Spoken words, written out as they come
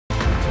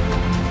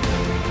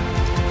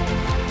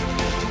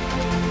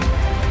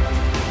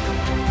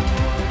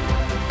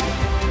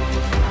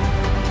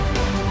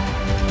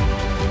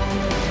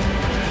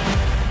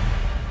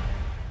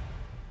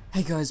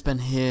Hey guys, Ben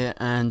here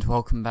and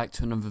welcome back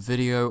to another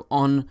video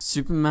on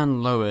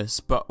Superman Lois,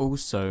 but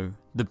also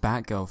the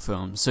Batgirl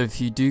film. So if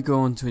you do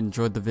go on to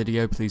enjoy the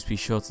video, please be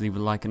sure to leave a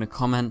like and a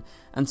comment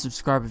and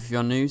subscribe if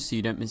you're new so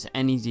you don't miss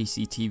any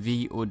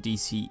DCTV or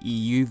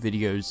DCEU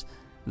videos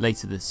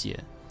later this year.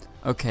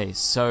 Okay,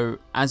 so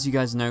as you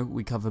guys know,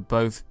 we cover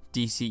both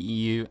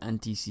DCEU and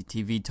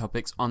DCTV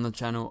topics on the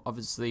channel.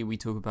 Obviously we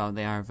talk about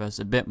the Arrowverse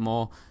a bit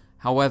more,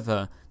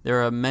 however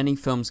there are many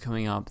films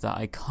coming up that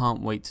I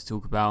can't wait to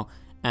talk about,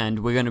 and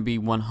we're going to be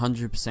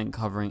 100%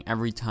 covering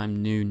every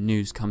time new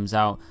news comes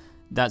out.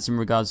 That's in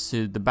regards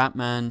to the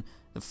Batman,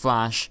 the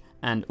Flash,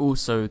 and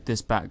also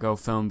this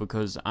Batgirl film,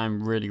 because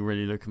I'm really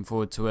looking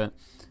forward to it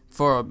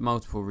for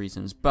multiple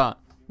reasons. But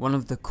one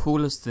of the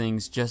coolest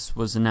things just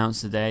was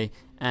announced today,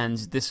 and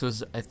this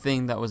was a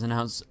thing that was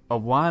announced a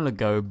while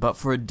ago but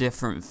for a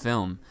different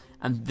film,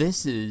 and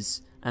this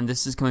is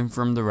coming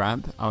from The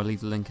Wrap. I'll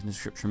leave the link in the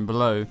description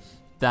below,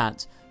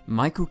 that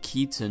Michael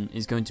Keaton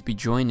is going to be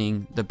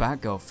joining the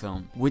Batgirl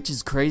film, which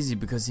is crazy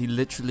because he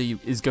literally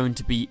is going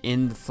to be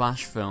in the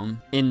Flash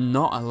film in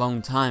not a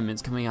long time.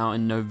 It's coming out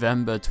in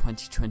November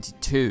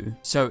 2022,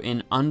 so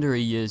in under a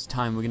year's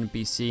time we're going to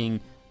be seeing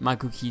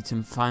Michael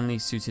Keaton finally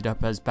suited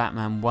up as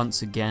Batman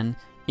once again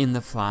in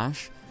the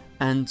Flash,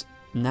 and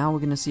now we're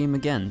going to see him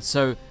again.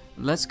 So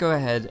let's go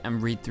ahead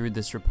and read through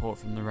this report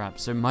from The Wrap.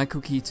 So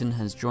Michael Keaton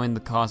has joined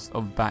the cast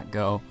of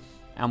Batgirl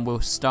and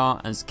will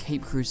star as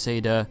Cape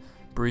Crusader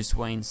Bruce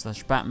Wayne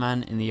 /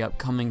 Batman in the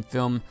upcoming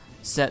film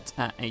set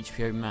at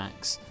HBO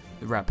Max,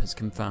 The Wrap has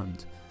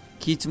confirmed.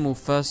 Keaton will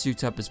first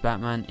suit up as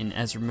Batman in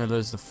Ezra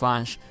Miller's The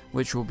Flash,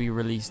 which will be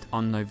released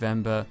on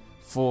November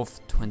 4th,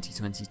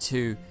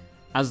 2022.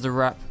 As The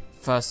Wrap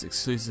first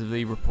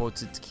exclusively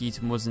reported,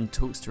 Keaton was in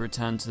talks to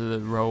return to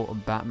the role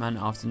of Batman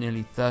after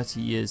nearly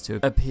 30 years to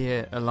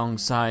appear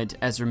alongside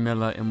Ezra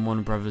Miller in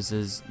Warner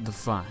Bros.' The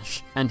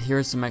Flash. And here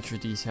are some extra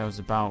details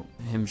about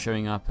him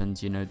showing up and,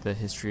 you know, the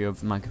history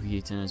of Michael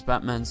Keaton as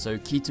Batman. So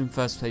Keaton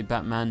first played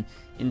Batman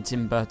in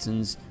Tim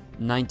Burton's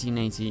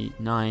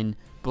 1989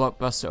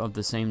 blockbuster of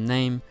the same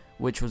name,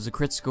 which was a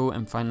critical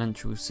and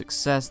financial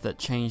success that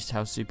changed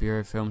how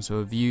superhero films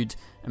were viewed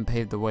and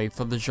paved the way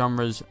for the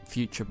genre's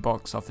future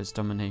box office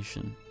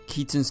domination.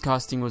 Keaton's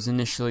casting was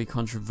initially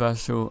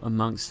controversial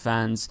amongst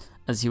fans,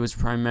 as he was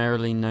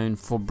primarily known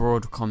for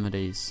broad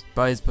comedies.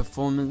 By his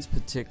performance,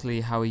 particularly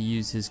how he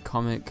used his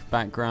comic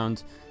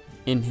background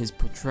in his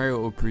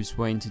portrayal of Bruce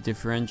Wayne to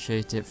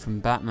differentiate it from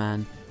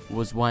Batman,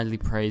 was widely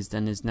praised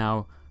and is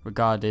now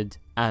regarded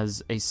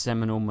as a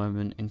seminal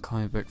moment in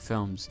comic book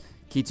films.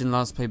 Keaton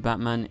last played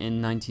Batman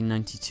in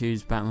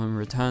 1992's Batman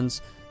Returns,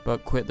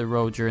 but quit the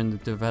role during the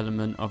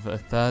development of a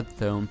third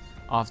film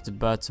after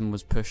Burton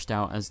was pushed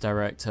out as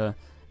director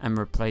and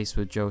replaced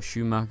with Joel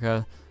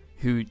Schumacher,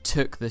 who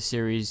took the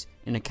series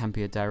in a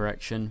campier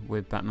direction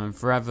with Batman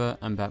Forever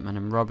and Batman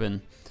and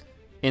Robin.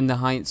 In the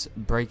Heights,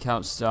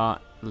 breakout star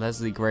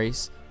Leslie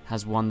Grace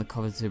has won the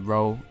coveted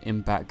role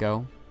in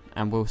Batgirl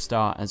and will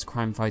star as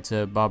crime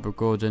fighter Barbara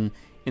Gordon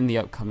in the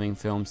upcoming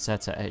film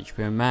set at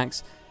HBO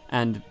Max,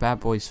 and Bad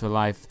Boys for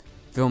Life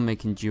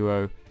filmmaking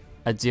duo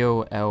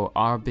Adil El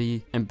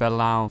Arbi and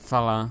Bilal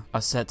Fallah are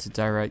set to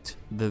direct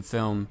the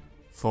film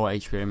for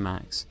HBO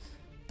Max.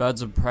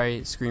 Birds of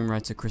Prey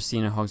screenwriter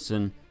Christina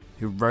Hodson,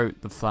 who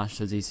wrote The Flash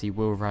for DC,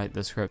 will write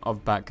the script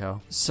of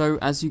Batgirl. So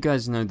as you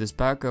guys know, this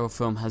Batgirl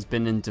film has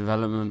been in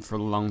development for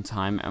a long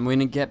time, and we're going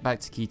to get back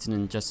to Keaton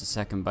in just a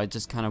second, but I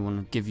just kind of want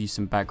to give you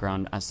some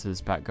background as to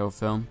this Batgirl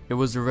film. It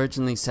was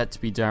originally set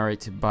to be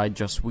directed by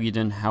Joss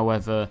Whedon,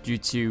 however, due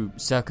to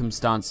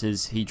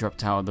circumstances, he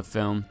dropped out of the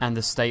film, and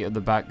the state of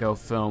the Batgirl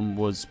film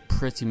was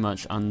pretty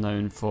much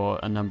unknown for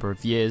a number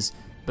of years.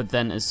 But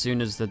then as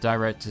soon as the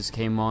directors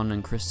came on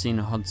and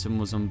Christina Hodson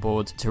was on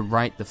board to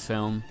write the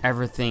film,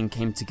 everything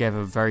came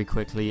together very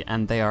quickly,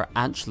 and they are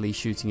actually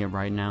shooting it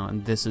right now,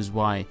 and this is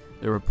why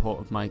the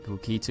report of Michael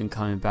Keaton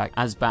coming back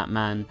as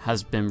Batman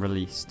has been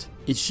released.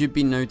 It should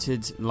be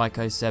noted, like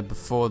I said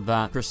before,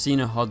 that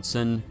Christina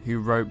Hodson, who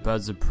wrote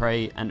Birds of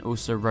Prey and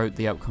also wrote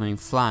the upcoming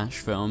Flash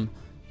film,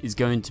 is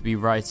going to be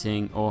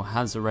writing, or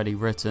has already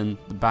written,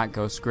 the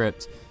Batgirl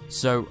script.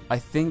 So I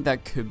think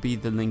that could be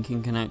the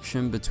linking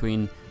connection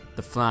between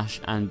The Flash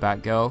and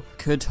Batgirl.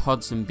 Could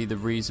Hodson be the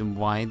reason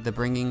why they're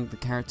bringing the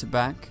character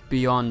back?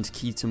 Beyond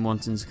Keaton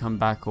wanting to come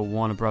back, or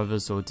Warner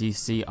Bros. Or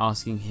DC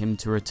asking him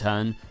to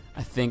return,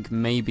 I think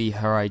maybe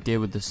her idea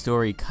with the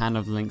story kind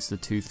of links the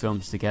two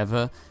films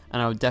together, and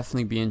I would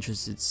definitely be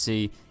interested to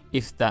see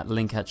if that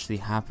link actually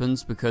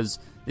happens, because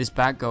this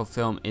Batgirl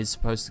film is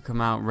supposed to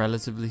come out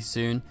relatively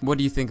soon. What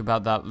do you think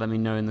about that? Let me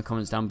know in the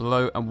comments down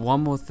below. And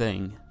one more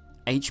thing,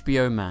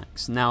 HBO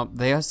Max. Now,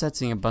 they are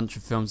setting a bunch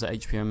of films at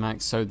HBO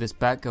Max, so this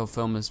Batgirl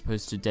film is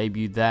supposed to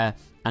debut there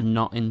and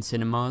not in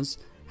cinemas.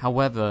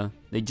 However,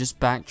 they just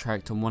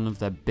backtracked on one of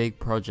their big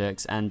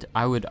projects, and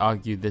I would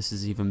argue this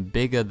is even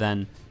bigger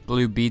than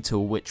Blue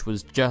Beetle, which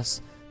was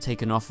just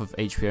taken off of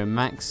HBO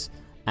Max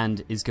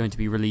and is going to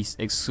be released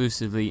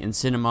exclusively in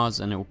cinemas,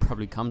 and it will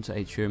probably come to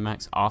HBO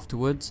Max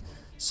afterwards.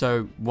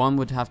 So one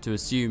would have to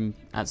assume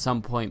at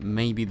some point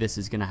maybe this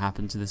is going to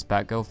happen to this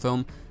Batgirl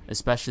film,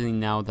 especially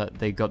now that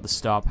they got the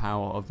star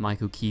power of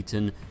Michael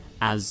Keaton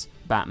as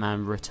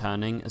Batman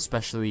returning,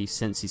 especially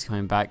since he's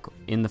coming back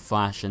in The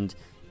Flash, and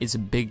it's a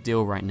big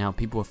deal right now.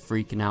 People are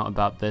freaking out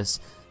about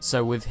this.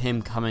 So with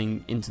him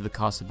coming into the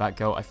cast of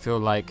Batgirl, I feel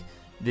like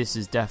this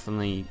is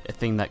definitely a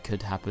thing that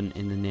could happen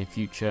in the near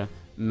future.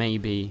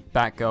 Maybe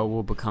Batgirl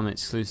will become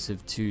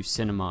exclusive to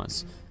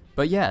cinemas.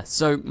 But yeah,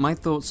 so my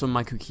thoughts on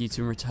Michael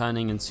Keaton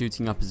returning and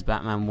suiting up as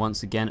Batman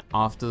once again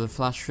after the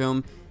Flash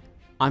film.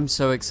 I'm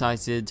so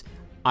excited.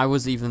 I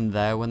was even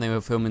there when they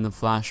were filming the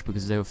Flash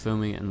because they were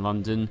filming it in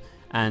London,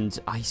 and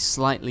I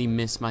slightly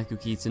missed Michael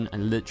Keaton. I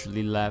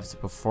literally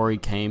left before he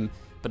came,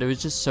 but it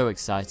was just so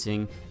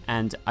exciting,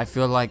 and I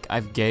feel like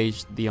I've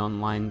gauged the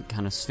online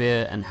kind of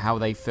sphere and how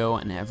they feel,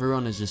 and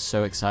everyone is just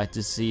so excited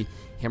to see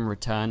him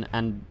return,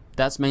 and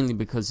that's mainly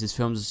because his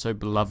films are so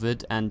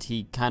beloved, and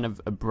he kind of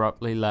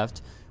abruptly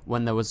left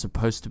when there was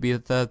supposed to be a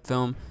third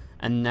film,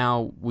 and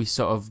now we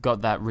sort of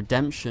got that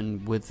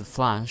redemption with The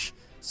Flash,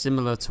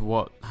 similar to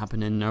what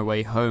happened in No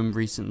Way Home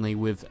recently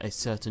with a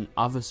certain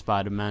other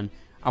Spider-Man.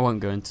 I won't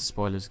go into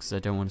spoilers because I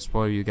don't want to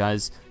spoil you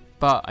guys,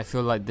 but I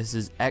feel like this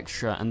is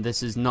extra, and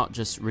this is not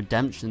just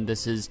redemption,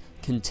 this is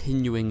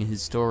continuing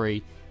his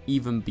story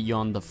even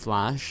beyond The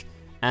Flash.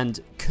 And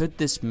could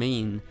this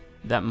mean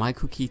that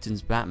Michael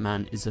Keaton's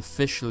Batman is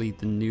officially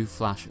the new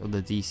Flash of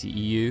the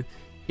DCEU?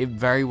 It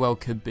very well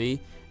could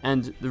be,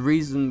 and the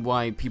reason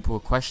why people are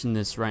questioning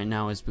this right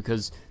now is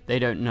because they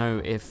don't know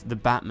if the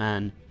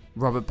Batman,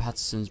 Robert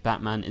Pattinson's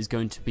Batman, is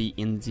going to be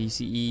in the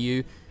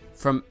DCEU.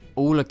 From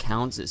all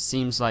accounts, it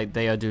seems like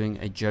they are doing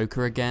a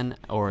Joker again,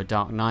 or a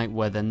Dark Knight,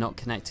 where they're not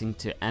connecting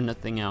to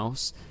anything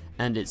else,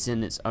 and it's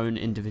in its own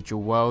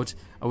individual world.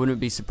 I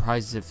wouldn't be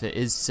surprised if it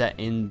is set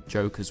in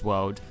Joker's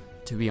world,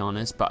 to be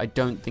honest, but I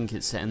don't think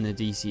it's set in the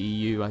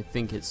DCEU. I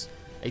think it's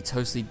a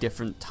totally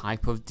different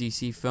type of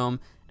DC film,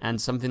 and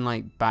something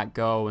like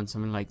Batgirl and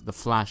something like The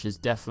Flash is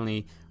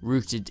definitely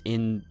rooted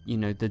in, you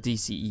know, the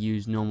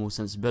DCEU's normal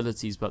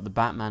sensibilities, but the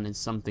Batman is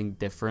something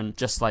different,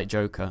 just like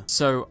Joker.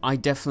 So I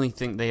definitely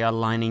think they are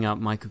lining up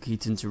Michael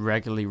Keaton to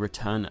regularly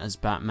return as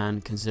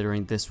Batman,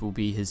 considering this will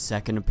be his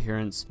second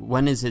appearance.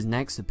 When is his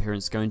next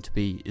appearance going to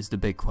be is the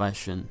big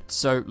question.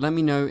 So let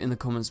me know in the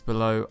comments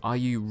below, are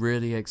you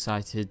really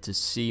excited to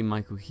see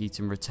Michael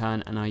Keaton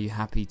return, and are you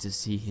happy to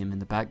see him in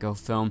the Batgirl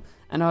film?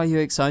 And are you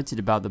excited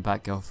about the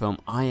Batgirl film?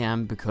 I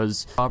am,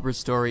 because Barbara's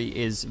story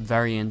is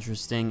very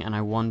interesting, and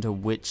I wonder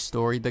which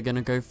story they're going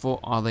to go for.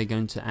 Are they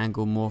going to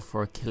angle more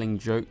for a Killing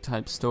Joke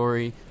type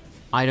story?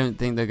 I don't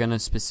think they're going to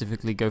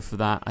specifically go for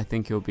that. I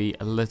think it'll be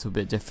a little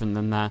bit different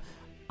than that.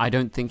 I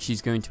don't think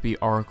she's going to be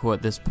Oracle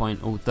at this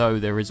point, although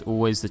there is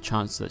always the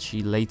chance that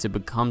she later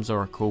becomes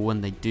Oracle when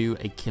they do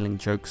a Killing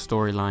Joke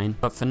storyline.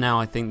 But for now,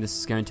 I think this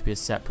is going to be a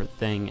separate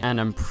thing, and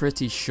I'm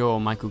pretty sure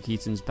Michael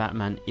Keaton's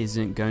Batman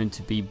isn't going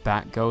to be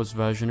Batgirl's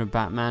version of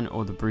Batman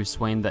or the Bruce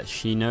Wayne that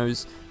she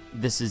knows.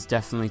 This is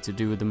definitely to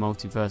do with the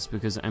multiverse,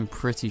 because I'm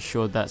pretty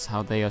sure that's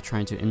how they are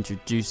trying to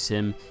introduce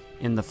him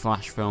in the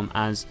Flash film,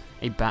 as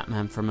a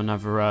Batman from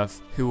another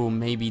Earth who will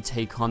maybe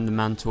take on the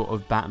mantle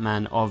of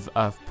Batman of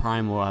Earth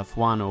Prime or Earth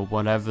 1 or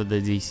whatever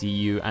the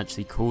DCU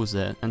actually calls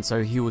it, and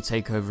so he will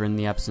take over in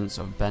the absence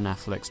of Ben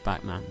Affleck's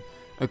Batman.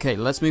 Okay,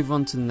 let's move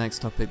on to the next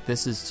topic.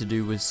 This is to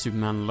do with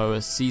Superman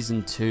Lois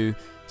Season 2.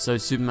 So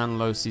Superman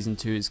Lois Season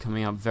 2 is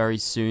coming out very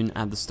soon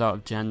at the start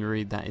of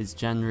January. That is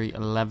January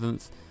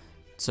 11th.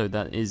 So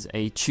that is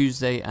a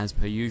Tuesday as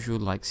per usual,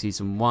 like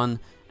Season 1.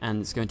 And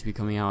it's going to be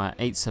coming out at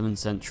 8/7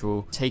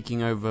 Central,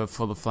 taking over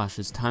for The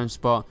Flash's time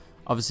spot.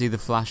 Obviously The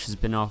Flash has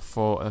been off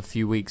for a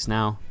few weeks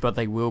now, but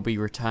they will be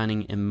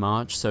returning in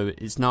March, so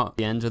it's not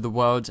the end of the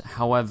world.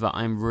 However,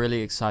 I'm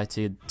really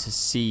excited to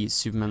see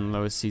Superman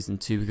Lois Season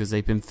 2 because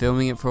they've been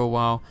filming it for a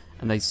while,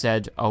 and they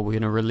said, oh, we're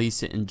going to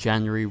release it in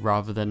January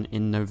rather than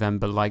in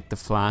November like The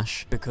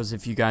Flash, because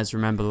if you guys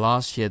remember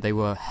last year, they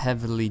were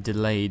heavily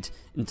delayed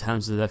in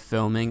terms of their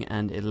filming,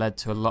 and it led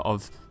to a lot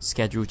of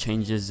schedule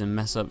changes and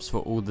mess ups for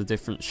all the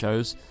different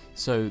shows.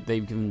 So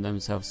they've given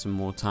themselves some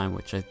more time,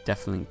 which I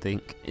definitely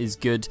think is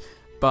good.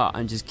 But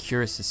I'm just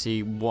curious to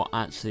see what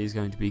actually is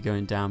going to be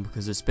going down,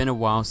 because it's been a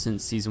while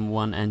since Season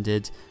 1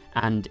 ended,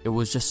 and it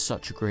was just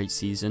such a great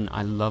season.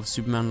 I love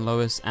Superman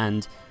Lois,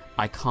 and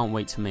I can't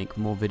wait to make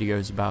more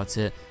videos about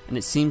it, and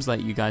it seems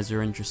like you guys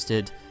are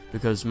interested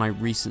because my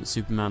recent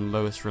Superman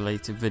Lois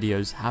related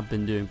videos have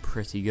been doing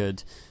pretty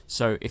good.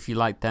 So if you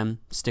like them,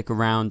 stick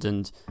around,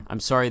 and I'm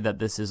sorry that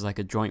this is like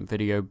a joint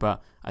video,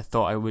 but I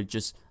thought I would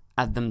just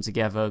add them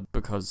together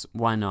because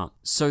why not?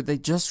 So they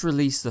just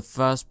released the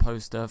first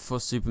poster for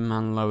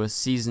Superman Lois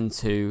Season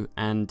 2,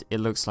 and it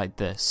looks like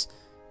this.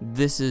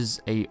 This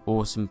is a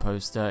awesome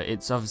poster.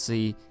 It's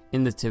obviously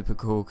in the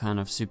typical kind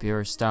of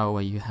superhero style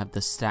where you have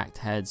the stacked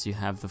heads, you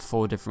have the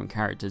 4 different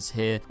characters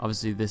here.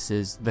 Obviously this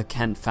is the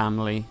Kent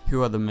family,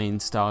 who are the main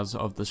stars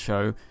of the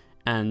show,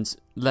 and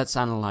let's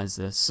analyze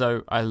this.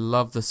 So I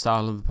love the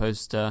style of the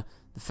poster,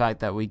 the fact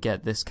that we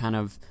get this kind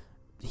of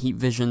heat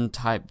vision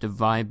type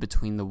divide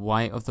between the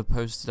white of the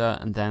poster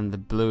and then the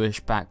bluish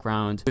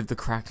background with the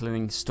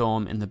crackling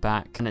storm in the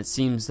back. And it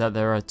seems that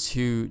there are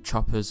 2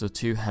 choppers or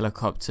 2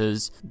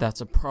 helicopters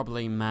that are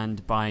probably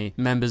manned by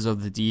members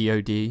of the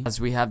DoD, as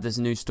we have this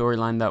new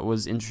storyline that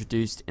was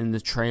introduced in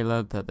the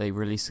trailer that they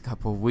released a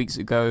couple of weeks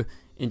ago,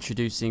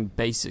 introducing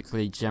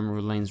basically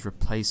General Lane's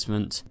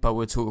replacement, but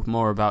we'll talk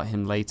more about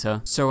him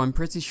later. So I'm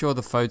pretty sure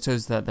the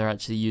photos that they're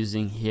actually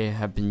using here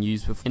have been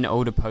used before in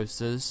older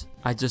posters.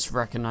 I just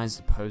recognize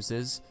the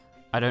poses.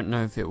 I don't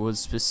know if it was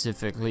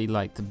specifically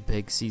like the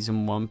big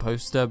season 1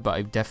 poster, but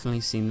I've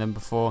definitely seen them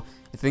before.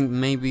 I think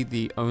maybe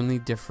the only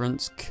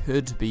difference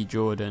could be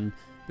Jordan,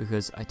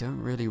 because I don't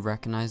really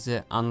recognize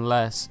it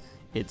unless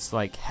it's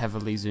like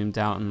heavily zoomed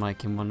out, and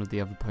like in one of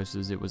the other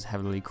posters it was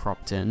heavily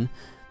cropped in.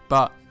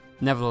 But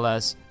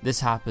nevertheless, this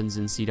happens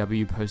in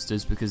CW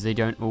posters because they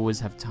don't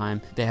always have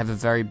time. They have a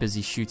very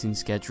busy shooting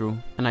schedule,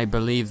 and I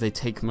believe they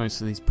take most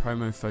of these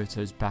promo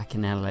photos back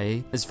in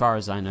LA, as far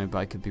as I know, but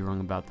I could be wrong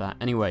about that.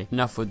 Anyway,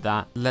 enough with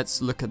that.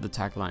 Let's look at the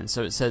tagline.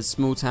 So it says,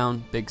 small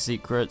town, big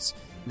secrets.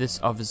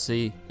 This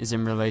obviously is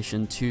in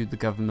relation to the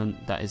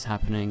government that is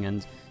happening,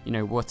 and you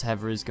know,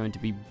 whatever is going to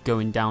be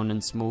going down in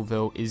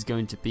Smallville is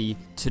going to be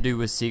to do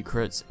with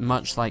secrets,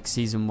 much like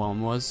season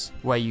 1 was,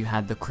 where you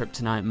had the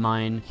kryptonite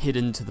mine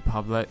hidden to the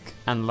public,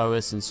 and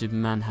Lois and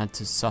Superman had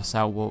to suss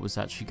out what was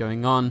actually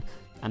going on,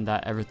 and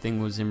that everything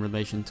was in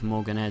relation to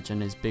Morgan Edge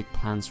and his big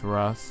plans for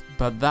Earth.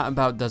 But that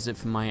about does it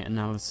for my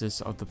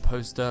analysis of the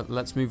poster.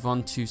 Let's move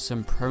on to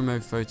some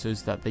promo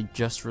photos that they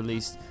just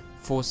released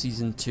for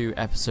season 2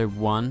 episode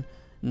 1.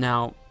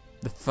 Now,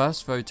 the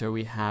first photo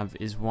we have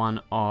is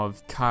one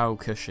of Kyle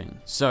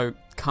Cushing. So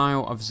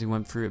Kyle obviously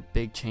went through a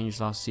big change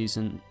last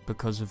season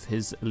because of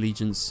his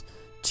allegiance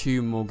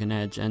to Morgan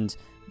Edge, and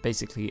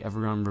basically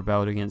everyone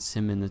rebelled against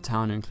him in the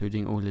town,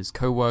 including all his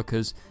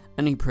co-workers,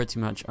 and he pretty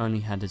much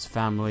only had his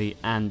family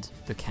and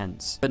the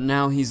Kents. But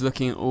now he's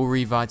looking all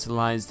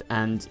revitalized,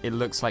 and it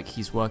looks like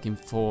he's working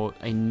for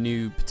a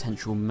new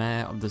potential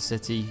mayor of the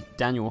city.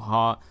 Daniel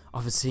Hart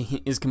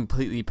obviously is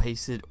completely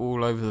pasted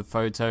all over the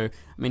photo. I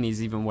mean,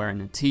 he's even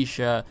wearing a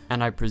t-shirt,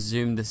 and I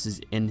presume this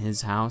is in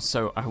his house,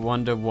 so I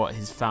wonder what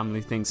his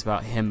family thinks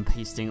about him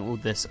pasting all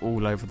this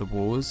all over the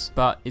walls.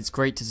 But it's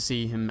great to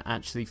see him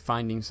actually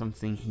finding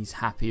something he's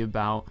happy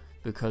about,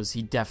 because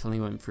he definitely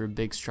went through a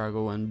big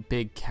struggle and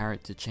big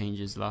character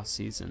changes last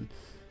season.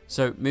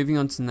 So moving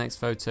on to the next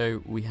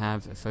photo, we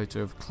have a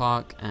photo of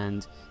Clark,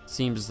 and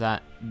seems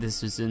that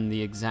this is in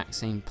the exact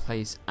same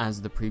place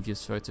as the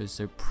previous photo,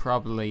 so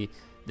probably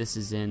this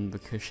is in the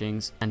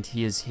Cushings, and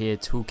he is here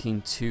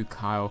talking to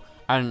Kyle.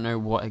 I don't know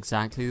what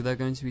exactly they're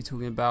going to be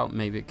talking about.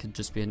 Maybe it could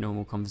just be a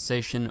normal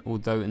conversation,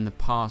 although in the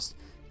past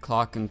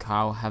Clark and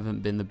Kyle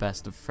haven't been the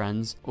best of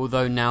friends.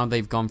 Although now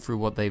they've gone through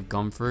what they've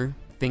gone through,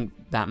 I think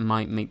that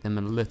might make them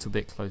a little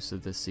bit closer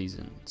this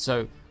season.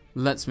 So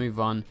let's move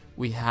on.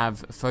 We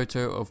have a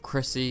photo of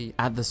Chrissy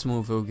at the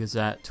Smallville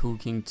Gazette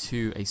talking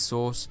to a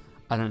source.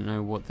 I don't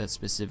know what they're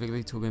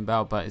specifically talking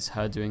about, but it's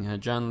her doing her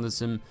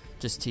journalism,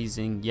 just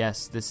teasing,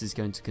 yes, this is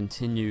going to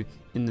continue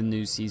in the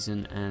new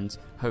season, and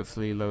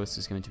hopefully Lois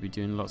is going to be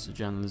doing lots of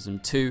journalism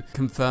too.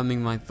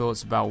 Confirming my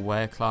thoughts about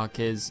where Clark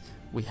is,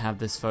 we have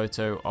this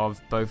photo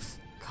of both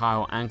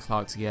Kyle and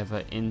Clark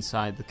together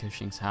inside the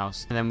Cushing's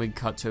house, and then we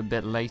cut to a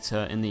bit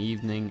later in the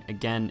evening,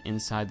 again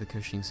inside the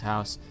Cushing's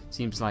house.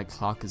 Seems like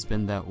Clark has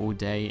been there all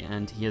day,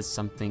 and he has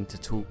something to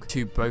talk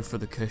to both of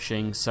the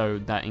Cushings, so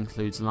that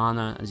includes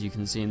Lana, as you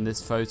can see in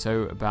this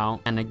photo about,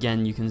 and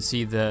again you can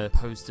see the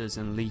posters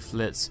and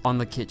leaflets on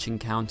the kitchen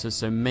counter,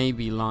 so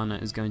maybe Lana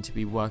is going to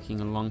be working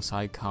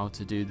alongside Kyle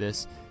to do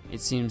this. It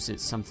seems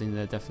it's something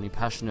they're definitely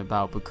passionate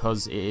about,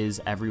 because it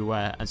is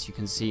everywhere, as you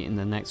can see in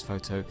the next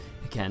photo.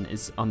 Again,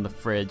 it's on the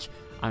fridge.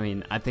 I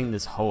mean, I think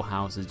this whole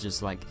house is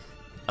just like,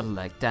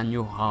 elect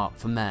Daniel Hart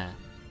for mayor.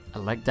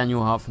 Elect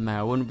Daniel Hart for mayor.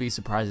 I wouldn't be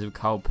surprised if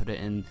Carl put it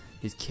in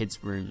his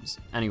kids' rooms.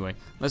 Anyway,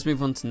 let's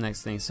move on to the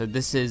next thing. So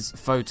this is a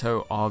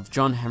photo of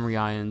John Henry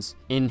Irons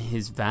in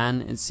his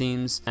van, it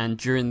seems, and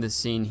during this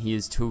scene he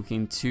is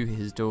talking to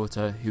his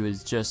daughter, who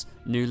is just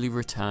newly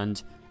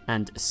returned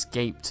and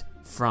escaped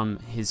from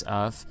his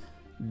Earth.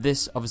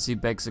 This obviously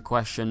begs the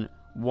question,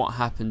 what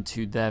happened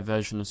to their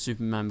version of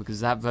Superman,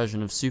 because that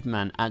version of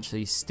Superman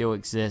actually still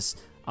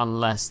exists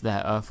unless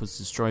their Earth was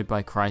destroyed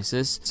by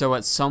Crisis. So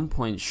at some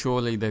point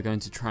surely they're going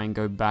to try and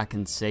go back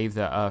and save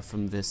their Earth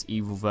from this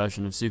evil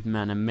version of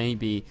Superman, and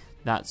maybe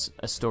that's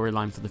a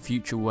storyline for the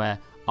future where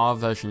our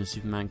version of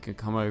Superman could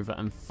come over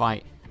and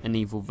fight an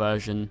evil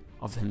version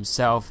of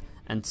himself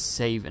and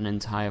save an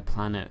entire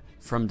planet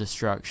from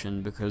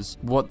destruction, because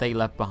what they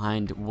left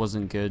behind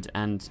wasn't good,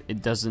 and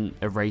it doesn't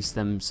erase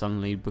them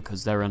suddenly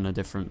because they're on a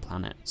different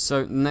planet.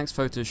 So the next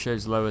photo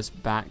shows Lois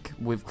back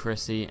with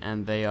Chrissy,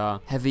 and they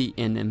are heavy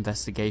in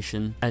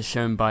investigation, as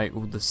shown by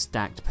all the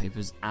stacked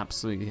papers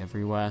absolutely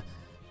everywhere.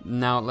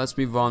 Now let's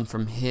move on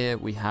from here.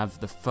 We have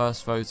the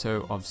first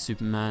photo of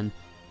Superman.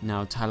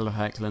 Now Tyler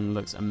Hoechlin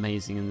looks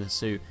amazing in the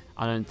suit.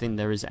 I don't think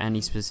there is any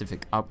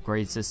specific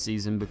upgrades this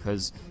season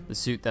because the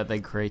suit that they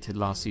created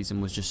last season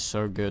was just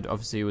so good.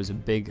 Obviously it was a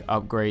big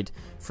upgrade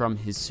from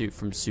his suit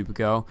from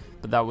Supergirl,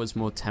 but that was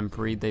more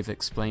temporary. They've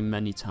explained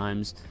many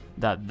times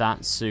that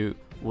that suit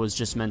was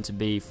just meant to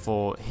be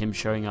for him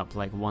showing up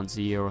like once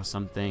a year or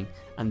something,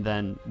 and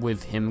then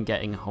with him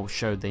getting a whole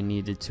show they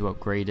needed to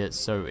upgrade it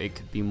so it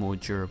could be more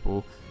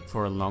durable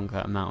for a longer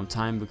amount of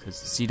time, because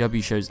the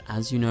CW shows,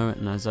 as you know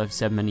and as I've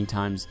said many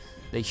times,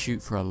 they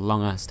shoot for a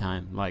long ass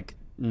time, like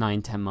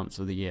 9-10 months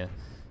of the year.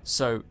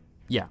 So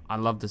yeah, I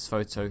love this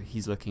photo.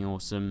 He's looking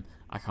awesome.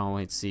 I can't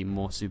wait to see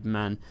more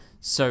Superman.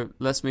 So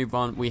let's move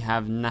on. We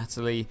have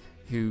Natalie,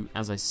 who,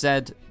 as I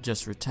said,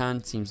 just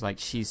returned. Seems like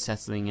she's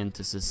settling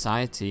into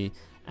society,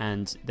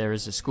 and there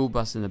is a school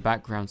bus in the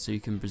background, so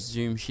you can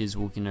presume she is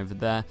walking over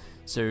there.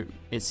 So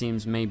it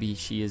seems maybe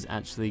she is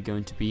actually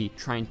going to be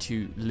trying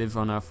to live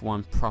on Earth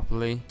 1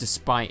 properly,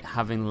 despite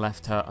having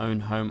left her own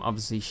home.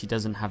 Obviously she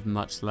doesn't have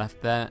much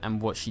left there,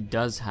 and what she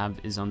does have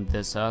is on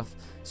this Earth,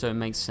 so it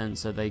makes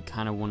sense that they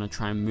kind of want to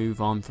try and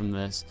move on from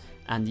this.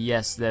 And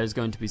yes, there's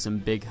going to be some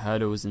big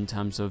hurdles in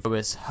terms of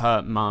Lois,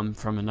 her mum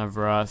from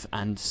another Earth,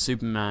 and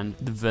Superman,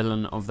 the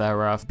villain of their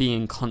Earth,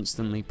 being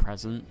constantly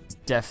present. It's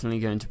definitely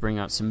going to bring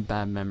up some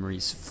bad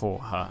memories for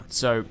her.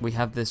 So we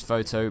have this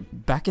photo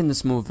back in the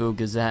Smallville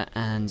Gazette,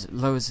 and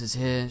Lois is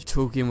here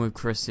talking with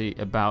Chrissy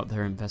about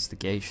their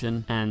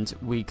investigation, and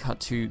we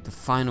cut to the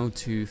final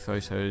 2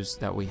 photos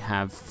that we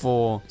have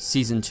for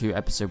season 2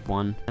 episode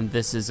 1, and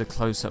this is a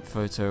close-up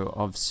photo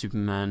of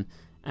Superman.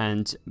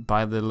 And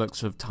by the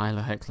looks of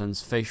Tyler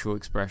Hoechlin's facial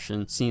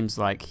expression, seems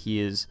like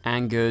he is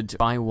angered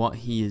by what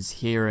he is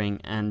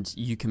hearing, and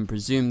you can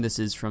presume this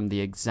is from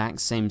the exact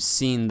same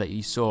scene that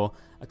you saw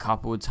a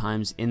couple of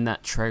times in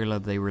that trailer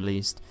they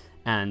released.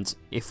 And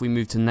if we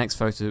move to the next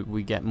photo,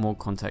 we get more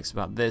context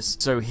about this.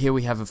 So here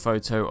we have a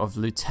photo of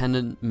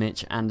Lieutenant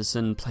Mitch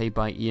Anderson, played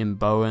by Ian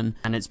Bohen,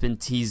 and it's been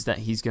teased that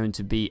he's going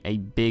to be a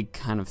big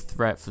kind of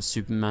threat for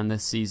Superman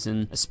this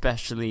season,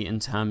 especially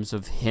in terms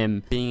of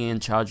him being in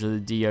charge of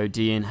the DoD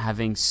and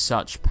having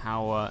such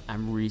power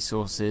and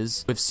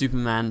resources, with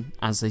Superman,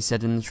 as they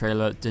said in the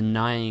trailer,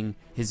 denying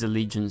his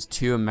allegiance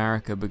to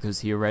America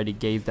because he already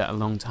gave that a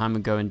long time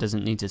ago and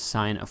doesn't need to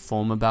sign a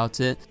form about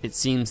it. It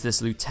seems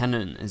this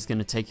lieutenant is going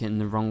to take it in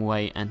the wrong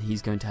way, and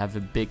he's going to have a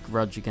big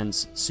grudge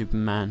against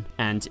Superman,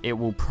 and it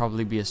will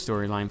probably be a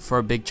storyline for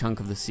a big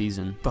chunk of the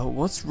season. But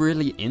what's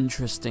really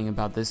interesting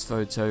about this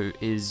photo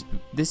is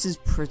this is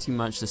pretty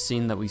much the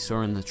scene that we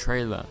saw in the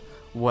trailer,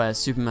 where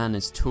Superman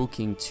is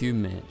talking to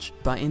Mitch,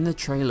 but in the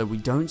trailer we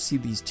don't see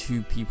these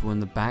 2 people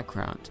in the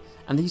background.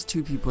 And these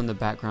 2 people in the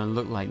background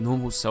look like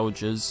normal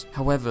soldiers,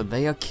 however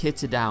they are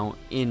kitted out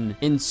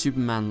in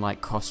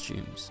Superman-like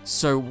costumes.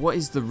 So what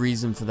is the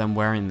reason for them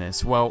wearing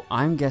this? Well,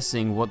 I'm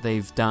guessing what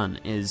they've done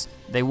is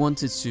they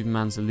wanted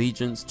Superman's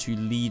allegiance to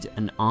lead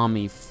an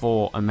army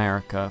for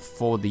America,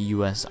 for the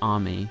US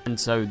Army, and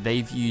so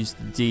they've used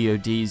the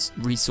DoD's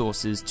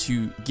resources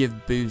to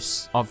give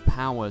boosts of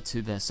power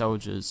to their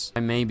soldiers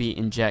by maybe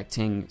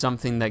injecting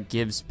something that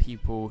gives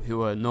people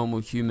who are normal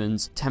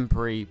humans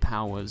temporary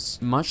powers,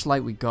 much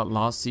like we got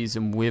last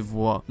season with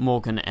what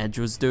Morgan Edge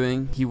was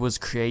doing. He was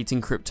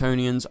creating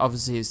Kryptonians.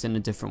 Obviously it's in a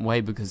different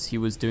way because he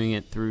was doing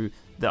it through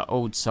the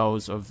old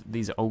souls of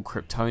these old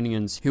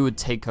Kryptonians who would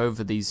take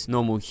over these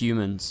normal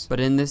humans. But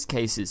in this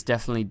case it's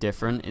definitely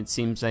different. It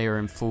seems they are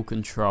in full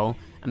control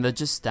and they're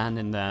just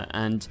standing there,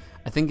 and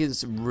I think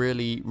it's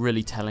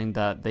really telling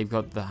that they've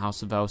got the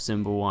House of L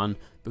symbol on,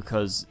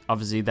 because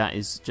obviously that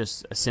is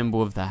just a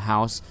symbol of their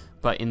house,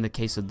 but in the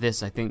case of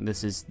this I think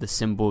this is the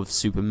symbol of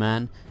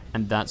Superman,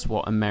 and that's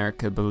what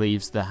America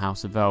believes the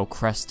House of L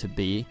crest to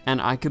be.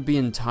 And I could be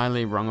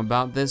entirely wrong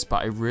about this,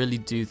 but I really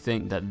do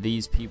think that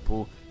these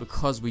people,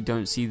 because we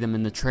don't see them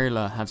in the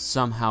trailer, have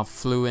somehow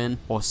flew in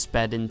or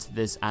sped into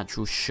this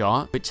actual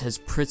shot, which has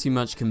pretty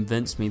much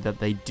convinced me that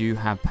they do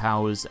have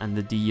powers and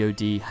the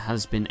DoD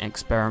has been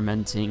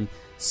experimenting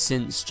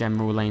since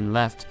General Lane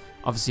left.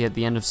 Obviously at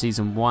the end of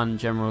season 1,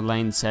 General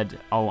Lane said,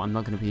 oh, I'm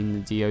not going to be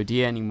in the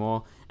DoD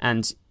anymore,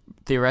 and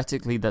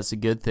theoretically that's a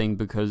good thing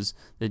because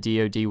the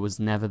DoD was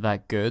never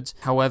that good.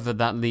 However,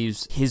 that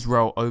leaves his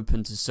role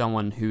open to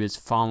someone who is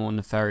far more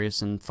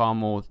nefarious and far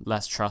more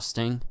less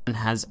trusting and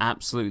has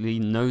absolutely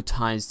no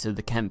ties to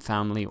the Kent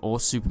family or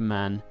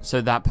Superman,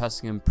 so that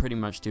person can pretty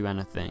much do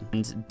anything.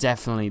 And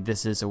definitely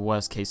this is a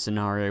worst case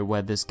scenario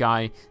where this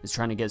guy is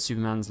trying to get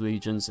Superman's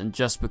allegiance, and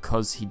just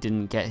because he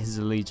didn't get his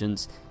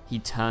allegiance, he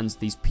turns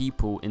these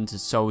people into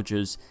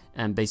soldiers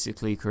and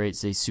basically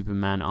creates a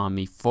Superman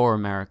army for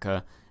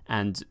America.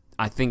 And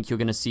I think you're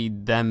going to see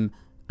them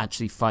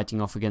actually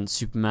fighting off against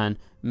Superman,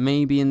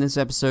 maybe in this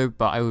episode,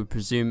 but I would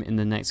presume in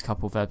the next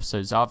couple of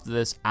episodes after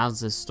this,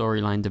 as this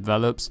storyline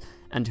develops.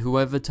 And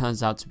whoever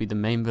turns out to be the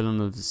main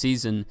villain of the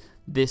season,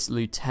 this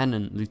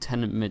Lieutenant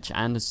Mitch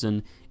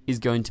Anderson, is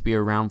going to be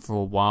around for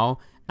a while,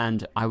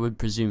 and I would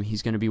presume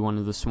he's going to be one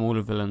of the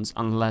smaller villains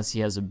unless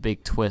he has a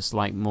big twist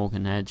like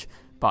Morgan Edge.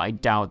 but I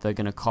doubt they're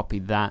going to copy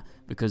that,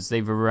 because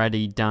they've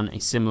already done a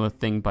similar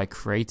thing by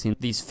creating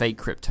these fake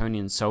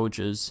Kryptonian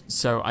soldiers.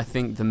 So I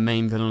think the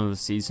main villain of the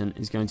season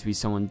is going to be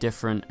someone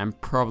different, and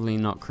probably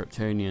not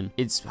Kryptonian.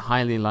 It's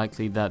highly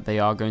likely that they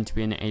are going to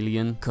be an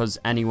alien, because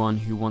anyone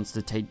who wants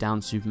to take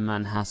down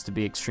Superman has to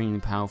be extremely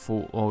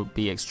powerful or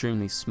be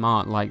extremely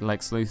smart like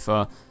Lex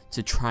Luthor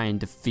to try and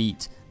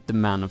defeat the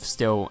Man of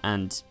Steel.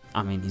 And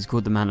I mean, he's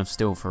called the Man of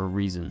Steel for a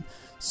reason.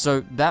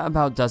 So that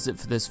about does it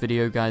for this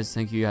video, guys.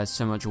 Thank you guys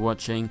so much for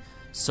watching.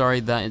 Sorry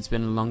that it's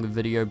been a longer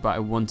video, but I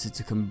wanted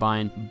to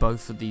combine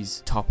both of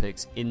these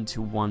topics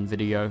into one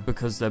video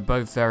because they're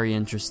both very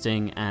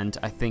interesting, and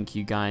I think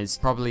you guys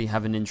probably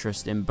have an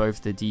interest in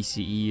both the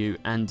DCEU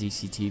and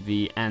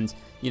DCTV, and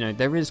you know,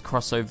 there is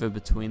crossover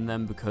between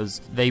them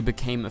because they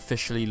became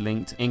officially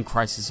linked in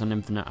Crisis on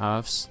Infinite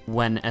Earths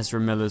when Ezra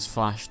Miller's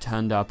Flash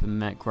turned up and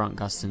met Grant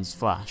Gustin's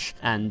Flash.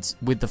 And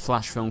with the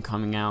Flash film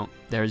coming out,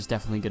 there is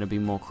definitely going to be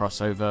more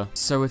crossover.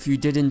 So if you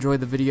did enjoy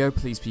the video,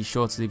 please be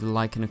sure to leave a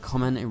like and a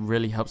comment. It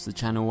really helps the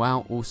channel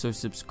out. Also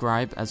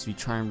subscribe as we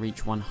try and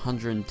reach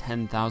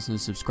 110,000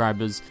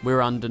 subscribers.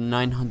 We're under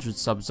 900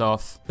 subs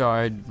off, so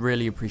I'd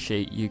really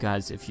appreciate you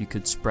guys if you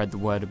could spread the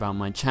word about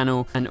my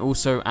channel. And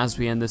also, as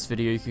we end this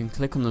video, you can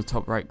click on the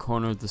top right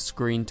corner of the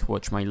screen to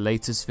watch my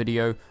latest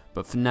video.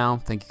 But for now,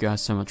 thank you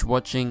guys so much for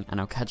watching, and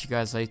I'll catch you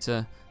guys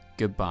later.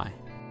 Goodbye.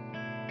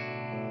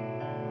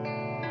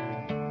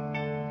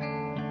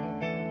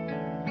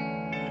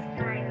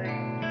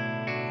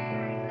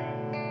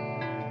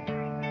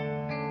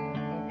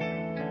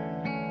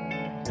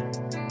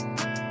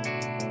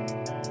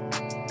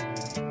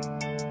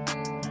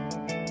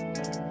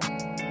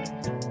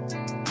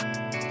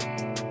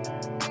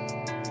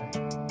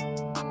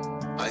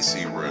 I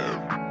see red.